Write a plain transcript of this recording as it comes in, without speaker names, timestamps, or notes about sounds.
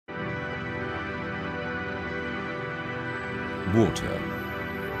Water,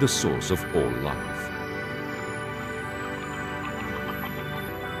 the source of all life.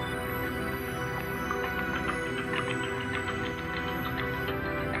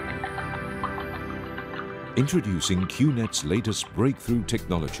 Introducing QNET's latest breakthrough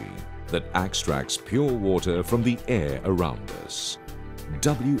technology that extracts pure water from the air around us.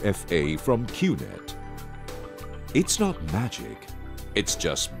 WFA from QNET. It's not magic. It's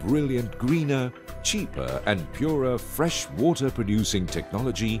just brilliant, greener, cheaper and purer fresh water producing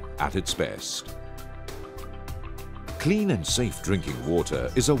technology at its best. Clean and safe drinking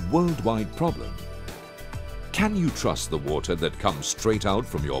water is a worldwide problem. Can you trust the water that comes straight out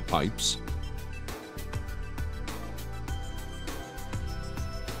from your pipes?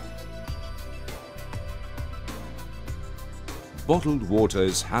 Bottled water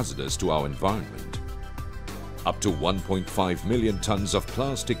is hazardous to our environment. Up to 1.5 million tons of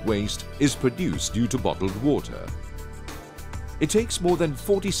plastic waste is produced due to bottled water. It takes more than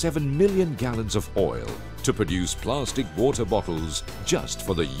 47 million gallons of oil to produce plastic water bottles just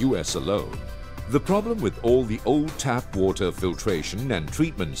for the US alone. The problem with all the old tap water filtration and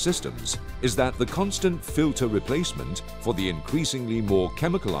treatment systems is that the constant filter replacement for the increasingly more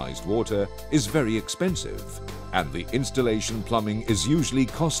chemicalized water is very expensive, and the installation plumbing is usually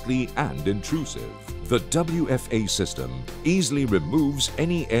costly and intrusive. The WFA system easily removes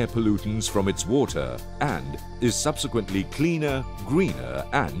any air pollutants from its water and is subsequently cleaner, greener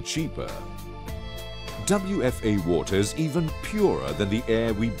and cheaper. WFA water is even purer than the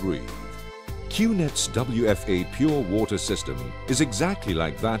air we breathe. QNET's WFA pure water system is exactly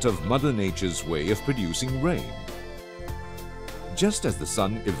like that of Mother Nature's way of producing rain. Just as the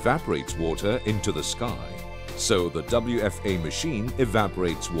sun evaporates water into the sky, so the WFA machine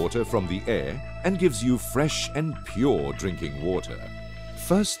evaporates water from the air and gives you fresh and pure drinking water.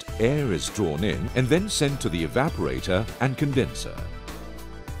 First, air is drawn in and then sent to the evaporator and condenser.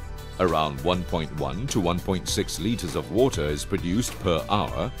 Around 1.1 to 1.6 liters of water is produced per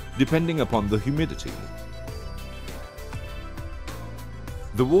hour, depending upon the humidity.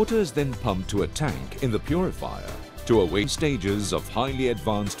 The water is then pumped to a tank in the purifier to await stages of highly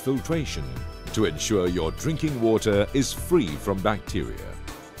advanced filtration to ensure your drinking water is free from bacteria.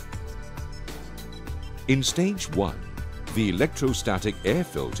 In stage 1, the electrostatic air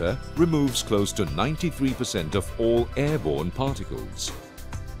filter removes close to 93% of all airborne particles.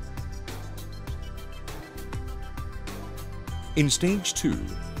 In stage 2,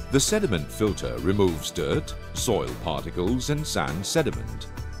 the sediment filter removes dirt, soil particles and sand sediment.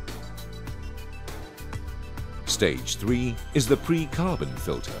 Stage 3 is the pre-carbon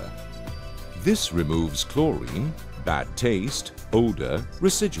filter. This removes chlorine, bad taste, odor,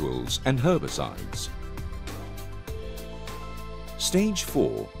 residuals and herbicides. Stage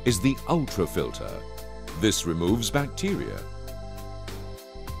 4 is the ultrafilter. This removes bacteria.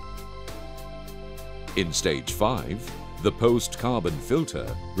 In stage 5, the post-carbon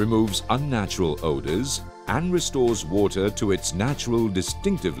filter removes unnatural odors and restores water to its natural,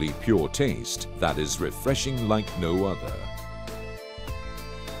 distinctively pure taste that is refreshing like no other.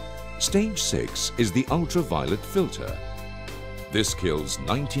 Stage 6 is the ultraviolet filter. This kills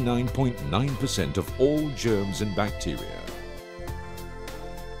 99.9% of all germs and bacteria.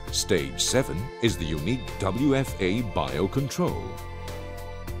 Stage 7 is the unique WFA biocontrol.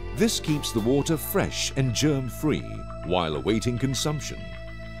 This keeps the water fresh and germ-free while awaiting consumption.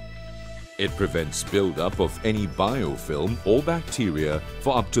 It prevents buildup of any biofilm or bacteria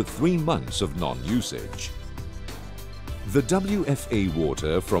for up to 3 months of non-usage. The WFA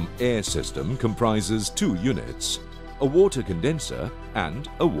water from air system comprises 2 units, a water condenser and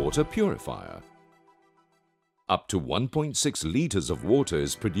a water purifier. Up to 1.6 liters of water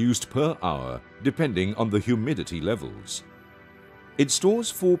is produced per hour depending on the humidity levels. It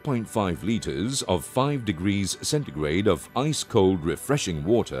stores 4.5 liters of 5 degrees centigrade of ice-cold refreshing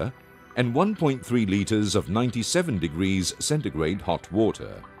water and 1.3 liters of 97 degrees centigrade hot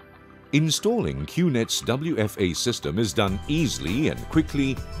water. Installing QNET's WFA system is done easily and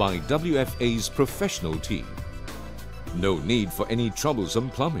quickly by WFA's professional team. No need for any troublesome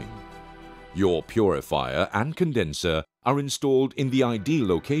plumbing. Your purifier and condenser are installed in the ideal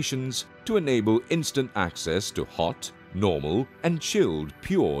locations to enable instant access to hot, normal and chilled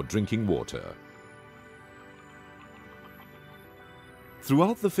pure drinking water.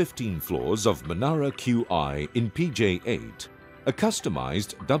 Throughout the 15 floors of Menara QI in PJ8, a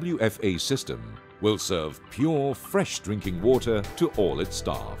customized WFA system will serve pure, fresh drinking water to all its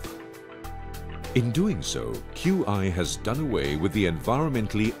staff. In doing so, QI has done away with the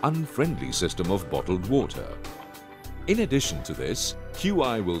environmentally unfriendly system of bottled water. In addition to this,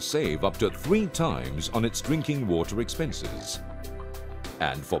 QI will save up to 3 times on its drinking water expenses.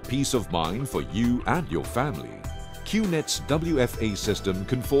 And for peace of mind for you and your family, QNET's WFA system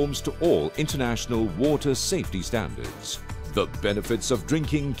conforms to all international water safety standards. The benefits of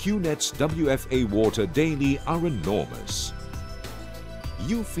drinking QNET's WFA water daily are enormous.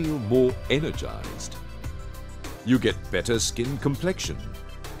 You feel more energized. You get better skin complexion.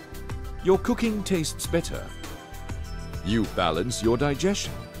 Your cooking tastes better. You balance your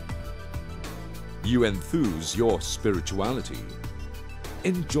digestion. You enthuse your spirituality.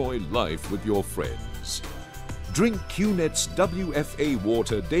 Enjoy life with your friends. Drink QNET's WFA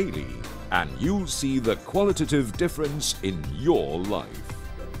water daily and you'll see the qualitative difference in your life.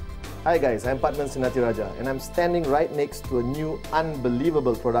 Hi guys, I'm Patman Sinatiraja and I'm standing right next to a new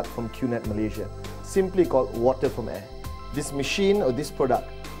unbelievable product from QNET Malaysia, simply called Water from Air. This machine or this product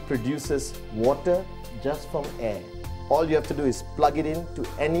produces water just from air. All you have to do is plug it in to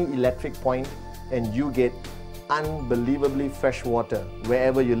any electric point and you get unbelievably fresh water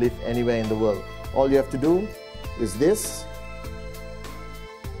wherever you live, anywhere in the world. All you have to do is this.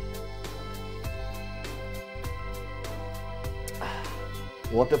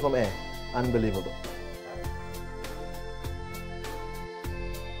 Water from air. Unbelievable.